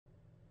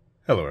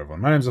Hello everyone,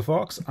 my name is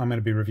Fox. I'm going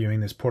to be reviewing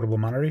this portable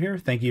monitor here.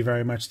 Thank you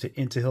very much to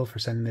Intahill for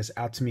sending this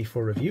out to me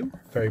for review.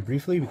 Very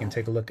briefly, we can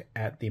take a look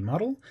at the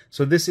model.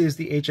 So this is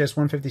the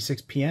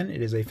HS156PN.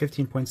 It is a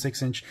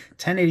 15.6 inch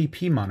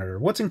 1080p monitor.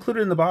 What's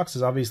included in the box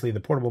is obviously the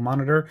portable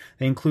monitor.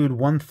 They include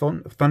one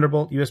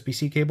Thunderbolt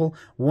USB-C cable,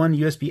 one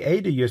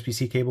USB-A to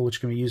USB-C cable which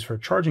can be used for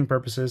charging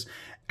purposes,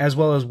 as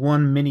well as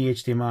one mini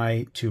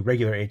HDMI to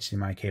regular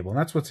HDMI cable. And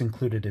that's what's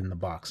included in the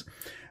box.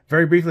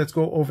 Very briefly, let's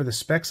go over the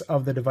specs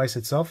of the device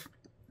itself.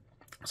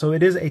 So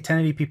it is a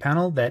 1080p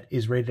panel that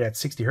is rated at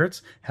 60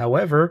 Hz.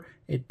 However,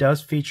 it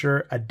does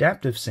feature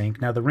adaptive sync.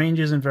 Now the range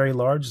isn't very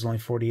large, it's only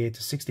 48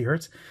 to 60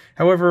 Hz.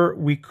 However,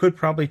 we could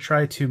probably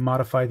try to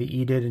modify the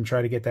EDID and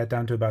try to get that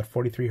down to about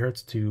 43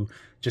 Hz to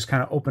just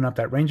kind of open up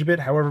that range a bit.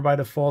 However, by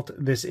default,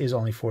 this is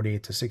only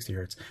 48 to 60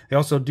 Hz. They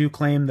also do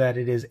claim that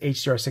it is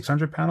HDR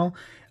 600 panel.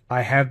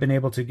 I have been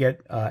able to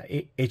get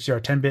HDR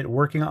 10-bit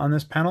working on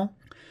this panel.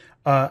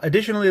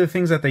 Additionally, the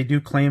things that they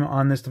do claim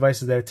on this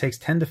device is that it takes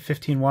 10 to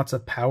 15 watts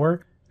of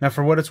power. Now,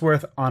 for what it's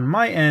worth, on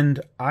my end,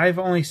 I've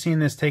only seen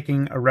this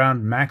taking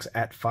around max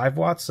at 5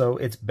 watts, so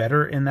it's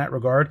better in that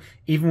regard,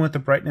 even with the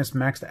brightness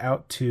maxed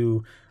out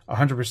to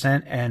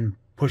 100% and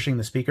pushing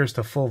the speakers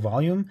to full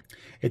volume.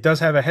 It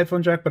does have a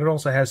headphone jack, but it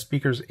also has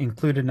speakers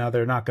included. Now,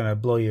 they're not going to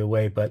blow you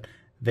away, but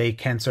they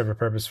can serve a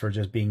purpose for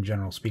just being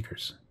general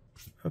speakers.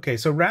 Okay,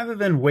 so rather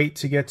than wait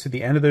to get to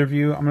the end of the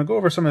review, I'm going to go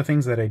over some of the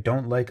things that I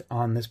don't like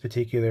on this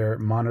particular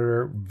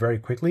monitor very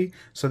quickly.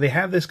 So they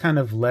have this kind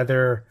of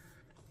leather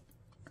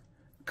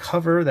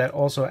cover that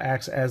also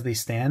acts as the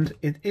stand.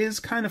 It is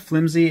kind of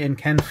flimsy and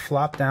can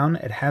flop down.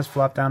 It has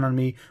flopped down on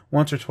me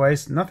once or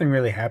twice. Nothing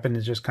really happened.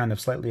 It's just kind of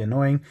slightly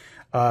annoying.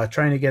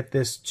 Trying to get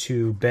this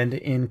to bend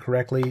in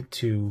correctly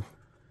to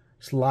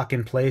lock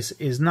in place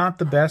is not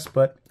the best,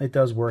 but it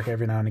does work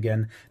every now and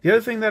again. The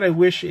other thing that I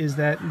wish is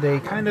that they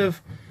kind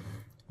of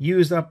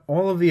used up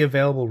all of the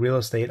available real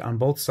estate on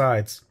both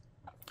sides,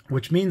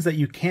 which means that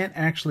you can't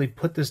actually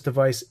put this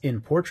device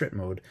in portrait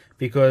mode,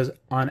 because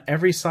on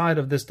every side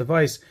of this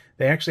device,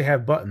 they actually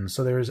have buttons.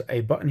 So there's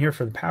a button here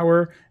for the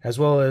power, as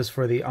well as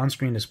for the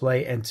on-screen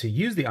display and to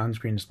use the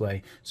on-screen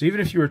display. So even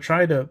if you were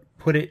trying to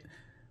put it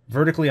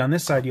vertically on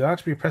this side, you'll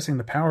actually be pressing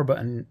the power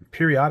button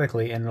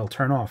periodically and it'll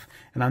turn off.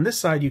 And on this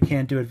side, you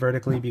can't do it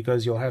vertically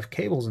because you'll have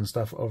cables and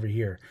stuff over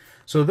here.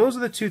 So those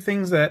are the two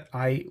things that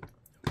I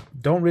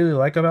don't really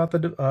like about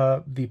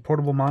the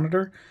portable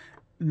monitor.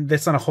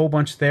 That's not a whole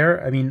bunch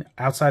there. I mean,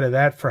 outside of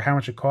that, for how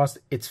much it costs,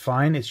 it's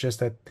fine. It's just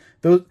that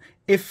those,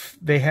 if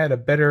they had a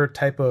better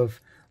type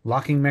of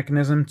locking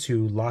mechanism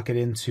to lock it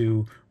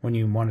into when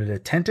you wanted to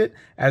tent it,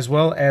 as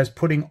well as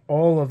putting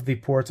all of the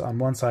ports on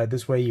one side,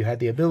 this way you had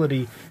the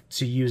ability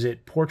to use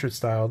it portrait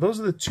style. Those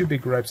are the two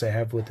big gripes I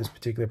have with this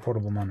particular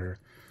portable monitor.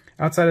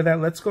 Outside of that,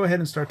 let's go ahead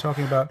and start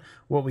talking about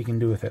what we can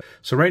do with it.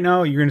 So right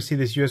now, you're going to see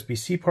this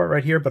USB-C port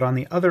right here, but on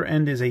the other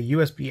end is a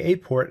USB-A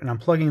port, and I'm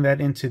plugging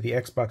that into the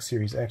Xbox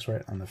Series X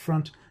right on the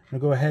front. I'm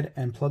going to go ahead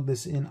and plug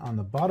this in on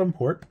the bottom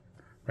port,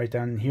 right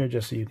down here,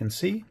 just so you can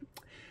see.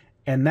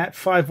 And that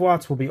 5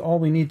 watts will be all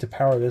we need to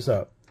power this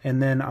up.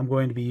 And then I'm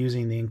going to be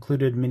using the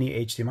included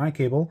mini HDMI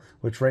cable,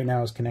 which right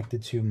now is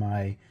connected to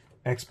my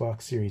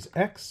Xbox Series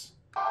X.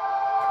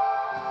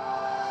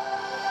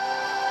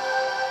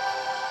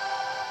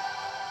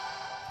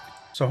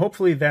 So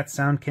hopefully that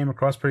sound came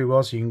across pretty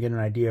well, so you can get an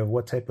idea of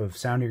what type of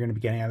sound you're going to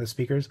be getting out of the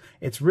speakers.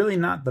 It's really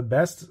not the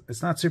best.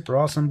 It's not super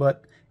awesome,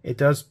 but it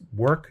does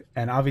work.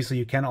 And obviously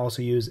you can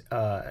also use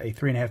a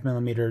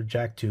 3.5mm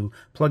jack to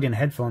plug in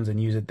headphones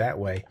and use it that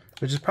way,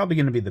 which is probably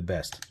going to be the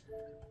best.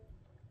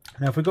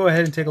 Now if we go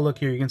ahead and take a look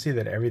here, you can see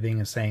that everything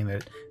is saying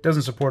that it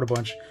doesn't support a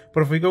bunch.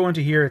 But if we go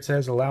into here, it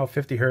says allow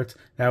 50 Hz.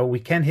 Now we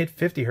can hit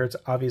 50 Hz,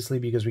 obviously,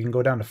 because we can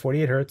go down to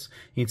 48 Hz.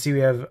 You can see we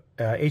have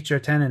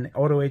HDR10 and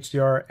auto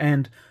HDR,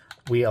 and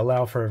we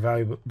allow for a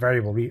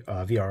variable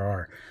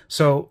VRR.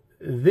 So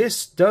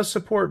this does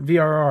support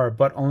VRR,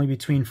 but only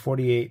between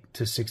 48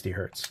 to 60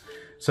 Hz.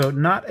 So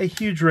not a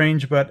huge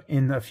range, but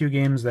in a few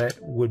games that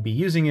would be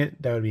using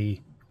it, that would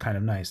be kind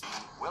of nice.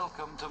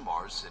 Welcome to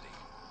Mars City.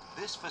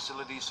 This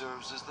facility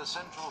serves as the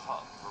central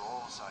hub for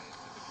all scientific...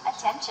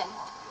 Attention,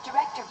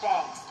 Director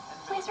Banks.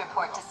 Please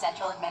report to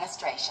Central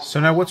Administration. So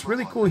now what's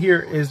really cool here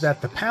is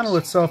that the panel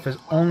itself is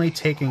only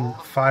taking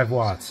 5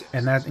 watts,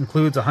 and that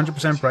includes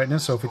 100%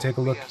 brightness. So if we take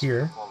a look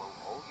here,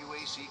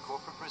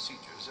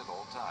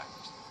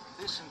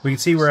 we can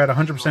see we're at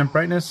 100%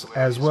 brightness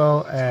as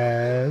well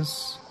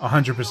as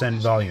 100%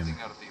 volume.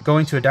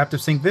 Going to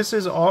adaptive sync, this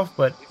is off,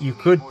 but you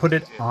could put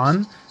it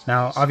on.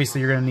 Now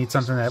obviously you're going to need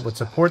something that would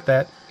support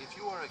that.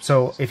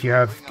 So if you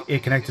have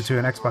it connected to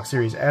an Xbox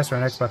Series S or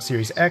an Xbox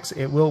Series X,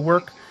 it will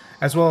work,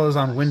 as well as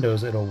on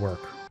Windows, it'll work.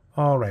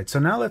 Alright, so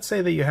now let's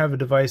say that you have a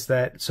device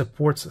that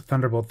supports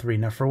Thunderbolt 3.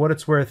 Now for what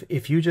it's worth,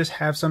 if you just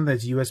have something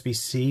that's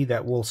USB-C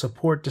that will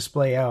support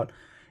display out,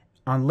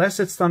 unless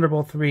it's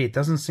Thunderbolt 3, it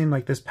doesn't seem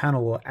like this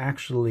panel will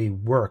actually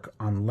work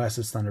unless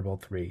it's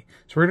Thunderbolt 3.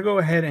 So we're going to go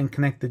ahead and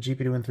connect the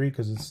GP2 3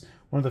 because it's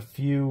one of the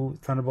few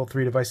Thunderbolt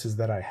 3 devices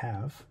that I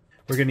have.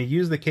 We're going to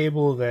use the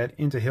cable that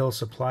Intahill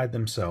supplied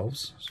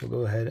themselves. So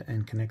we'll go ahead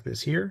and connect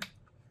this here.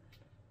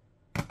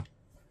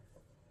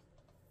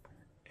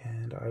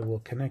 and I will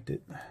connect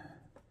it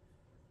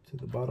to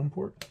the bottom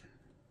port.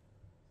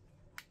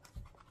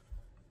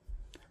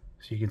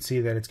 So you can see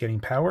that it's getting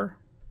power,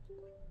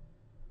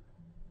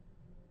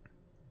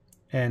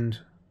 and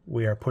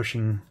we are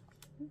pushing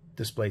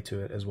display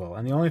to it as well.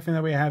 And the only thing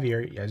that we have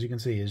here, as you can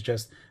see, is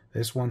just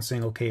this one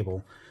single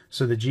cable.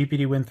 So the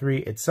GPD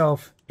Win3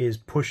 itself is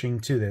pushing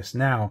to this.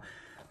 Now,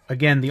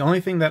 again, the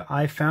only thing that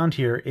I found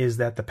here is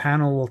that the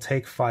panel will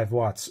take 5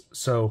 watts.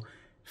 So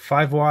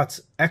 5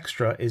 watts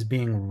extra is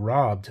being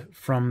robbed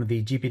from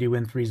the GPD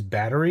Win3's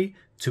battery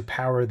to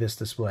power this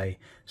display.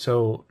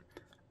 So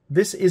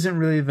this isn't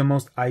really the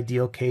most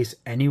ideal case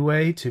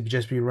anyway, to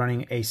just be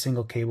running a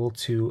single cable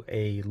to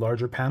a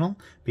larger panel,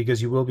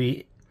 because you will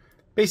be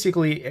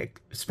basically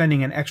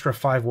spending an extra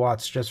 5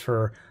 watts just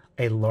for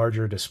a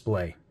larger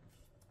display.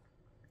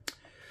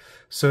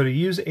 So to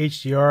use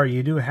HDR,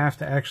 you do have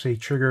to actually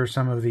trigger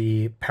some of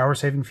the power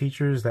saving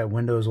features that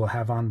Windows will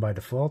have on by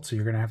default. So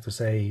you're going to have to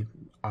say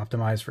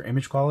optimize for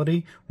image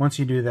quality. Once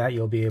you do that,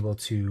 you'll be able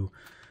to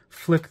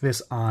flick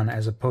this on,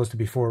 as opposed to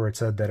before where it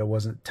said that it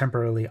wasn't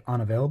temporarily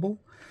unavailable.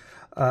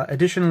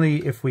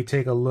 Additionally, if we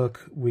take a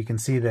look, we can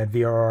see that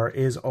VRR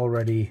is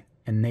already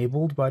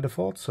enabled by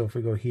default. So if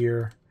we go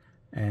here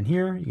and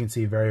here, you can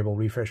see variable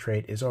refresh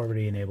rate is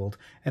already enabled,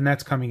 and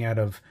that's coming out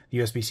of the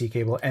USB-C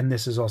cable, and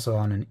this is also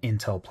on an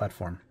Intel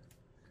platform.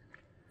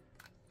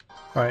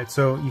 Alright,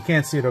 so you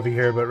can't see it over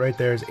here, but right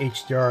there is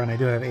HDR, and I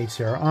do have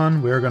HDR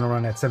on. We're going to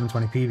run at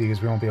 720p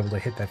because we won't be able to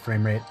hit that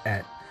frame rate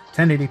at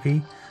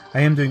 1080p.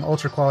 I am doing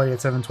ultra quality at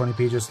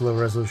 720p, just low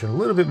resolution, a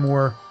little bit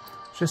more,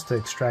 just to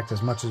extract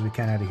as much as we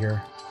can out of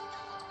here.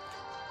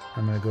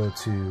 I'm going to go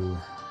to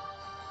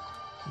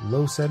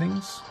low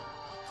settings,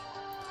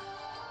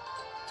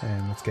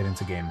 and let's get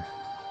into game.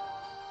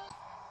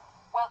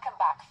 Welcome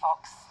back,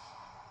 Fox.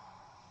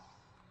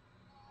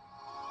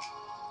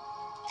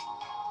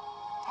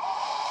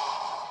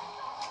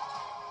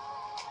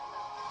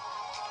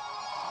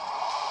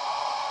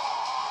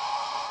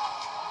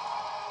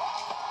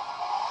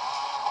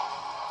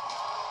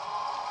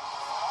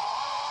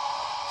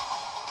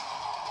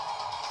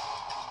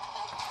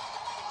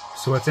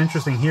 So what's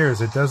interesting here is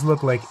it does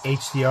look like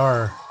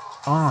HDR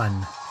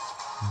on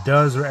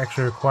does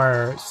actually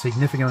require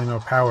significantly more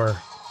power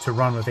to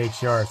run with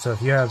HDR. So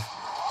if you have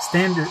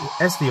standard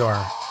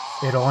SDR,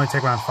 it'll only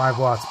take around 5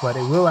 watts, but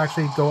it will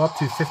actually go up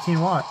to 15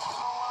 watt.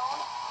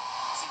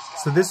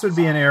 So this would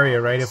be an area,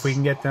 right? If we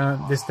can get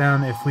this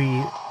down, if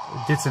we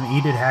did some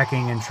EDID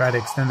hacking and try to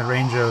extend the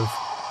range of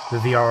the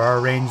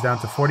VRR range down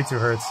to 42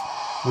 Hertz,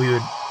 we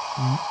would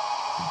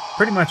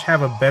pretty much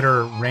have a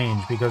better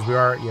range, because we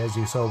are, as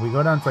you saw, we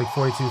go down to like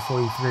 42,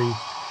 43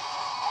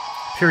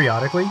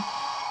 periodically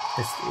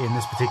in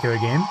this particular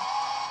game,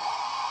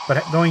 but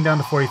going down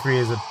to 43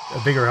 is a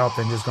bigger help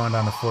than just going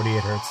down to 48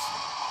 Hertz.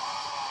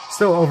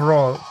 Still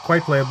overall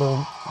quite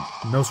playable,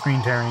 no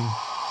screen tearing.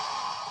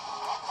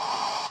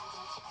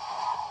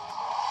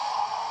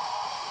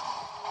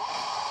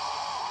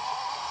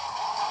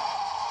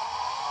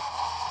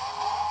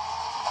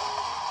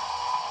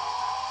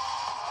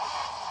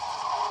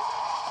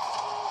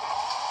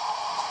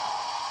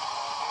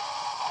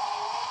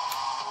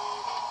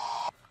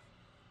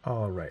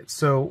 Alright,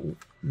 so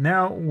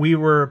now we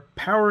were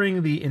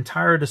powering the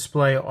entire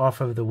display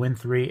off of the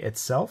Win3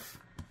 itself.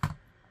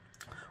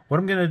 What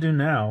I'm going to do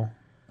now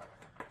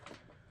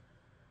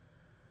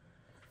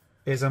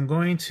is I'm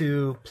going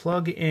to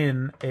plug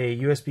in a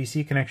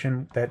USB-C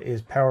connection that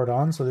is powered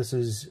on. So this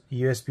is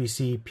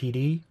USB-C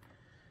PD.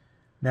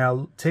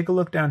 Now take a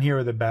look down here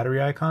where the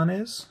battery icon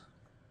is.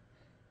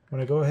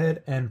 When I go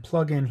ahead and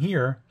plug in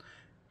here,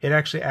 it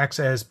actually acts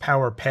as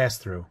power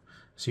pass-through.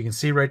 So you can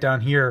see right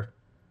down here,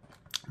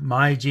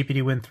 my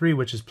GPD Win3,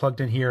 which is plugged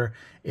in here,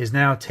 is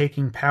now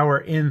taking power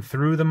in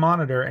through the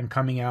monitor and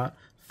coming out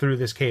through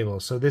this cable.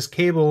 So this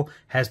cable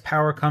has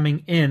power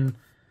coming in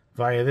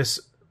via this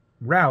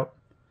route,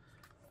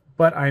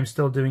 but I'm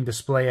still doing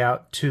display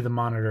out to the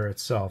monitor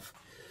itself.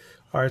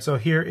 Alright, so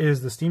here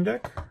is the Steam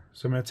Deck.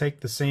 So I'm going to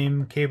take the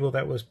same cable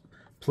that was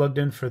plugged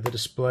in for the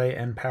display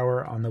and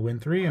power on the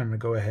Win3. I'm going to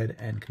go ahead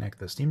and connect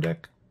the Steam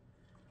Deck.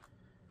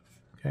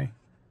 Okay.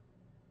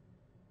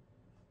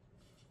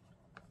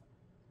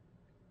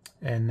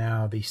 And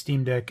now the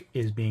Steam Deck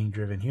is being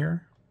driven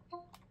here.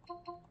 So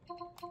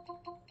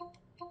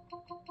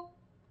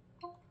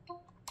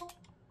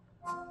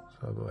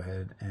I'll go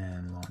ahead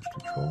and launch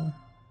control.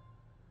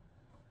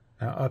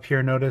 Now up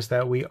here, notice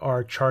that we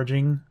are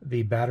charging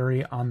the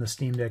battery on the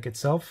Steam Deck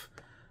itself.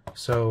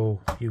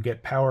 So you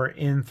get power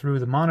in through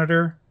the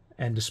monitor,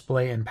 and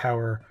display and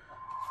power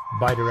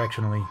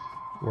bidirectionally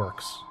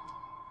works,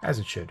 as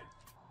it should.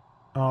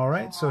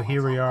 Alright, so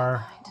here we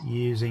are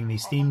using the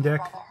Steam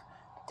Deck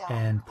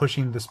and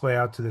pushing the display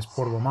out to this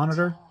portable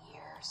monitor,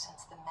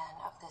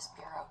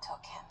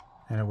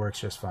 and it works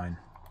just fine.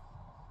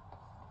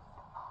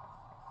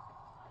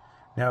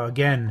 Now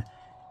again,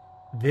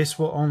 this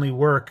will only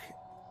work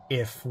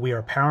if we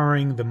are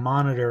powering the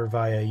monitor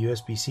via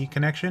USB-C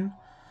connection.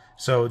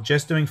 So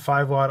just doing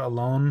 5 watt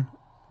alone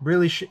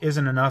really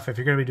isn't enough. If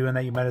you're going to be doing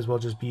that, you might as well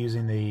just be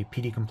using the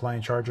PD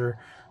compliant charger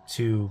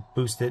to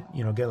boost it,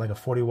 you know, get like a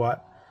 40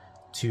 watt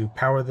to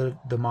power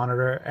the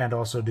monitor and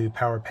also do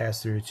power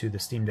pass through to the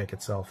Steam Deck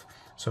itself.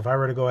 So if I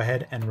were to go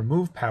ahead and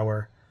remove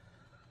power,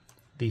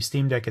 the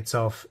Steam Deck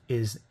itself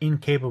is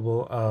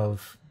incapable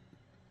of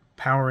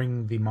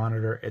powering the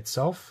monitor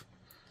itself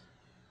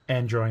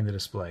and drawing the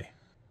display.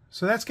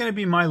 So that's going to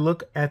be my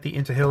look at the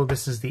Intahill.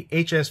 This is the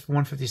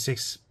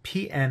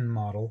HS156PN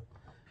model.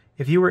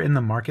 If you were in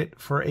the market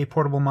for a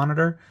portable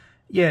monitor,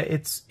 yeah,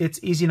 it's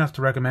easy enough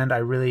to recommend. I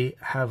really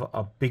have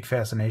a big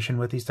fascination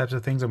with these types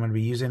of things. I'm going to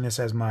be using this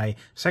as my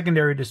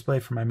secondary display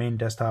for my main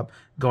desktop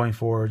going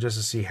forward, just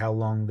to see how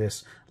long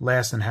this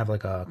lasts and have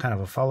like a kind of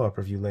a follow-up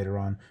review later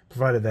on,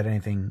 provided that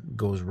anything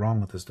goes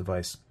wrong with this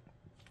device.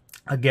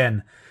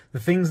 Again, the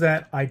things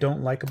that I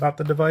don't like about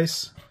the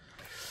device,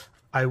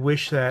 I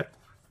wish that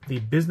the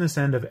business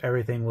end of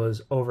everything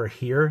was over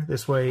here.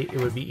 This way it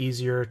would be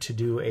easier to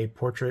do a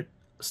portrait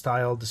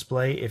style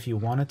display if you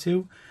wanted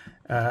to.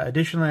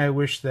 Additionally, I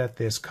wish that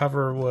this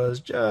cover was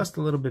just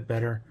a little bit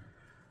better.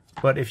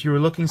 But if you were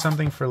looking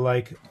something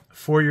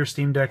for your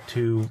Steam Deck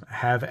to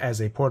have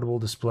as a portable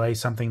display,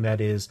 something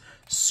that is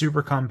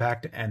super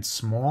compact and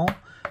small,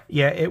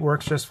 yeah, it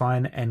works just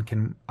fine and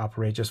can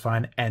operate just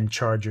fine and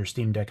charge your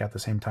Steam Deck at the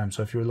same time.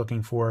 So if you're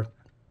looking for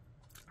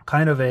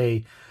kind of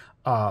a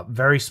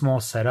very small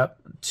setup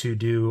to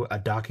do a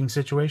docking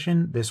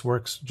situation, this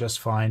works just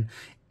fine.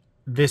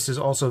 This is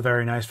also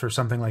very nice for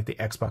something like the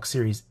Xbox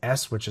Series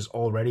S, which is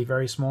already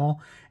very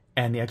small,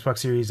 and the Xbox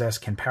Series S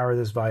can power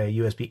this via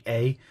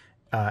USB-A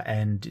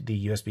and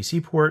the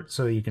USB-C port,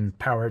 so you can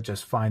power it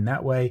just fine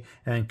that way,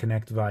 and then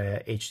connect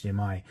via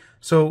HDMI.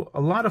 So a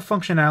lot of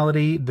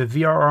functionality. The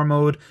VRR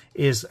mode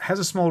has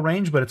a small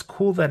range, but it's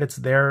cool that it's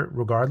there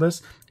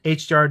regardless.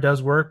 HDR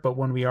does work, but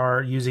when we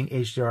are using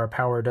HDR,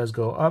 power does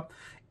go up.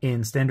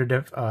 In standard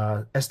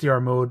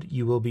SDR mode,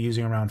 you will be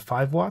using around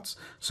 5 watts,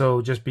 so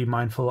just be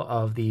mindful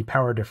of the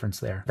power difference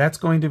there. That's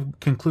going to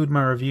conclude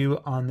my review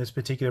on this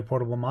particular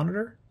portable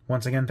monitor.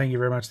 Once again, thank you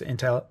very much to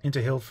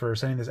Intahill for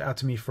sending this out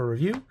to me for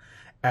review.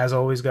 As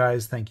always,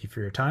 guys, thank you for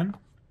your time,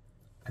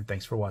 and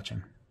thanks for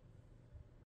watching.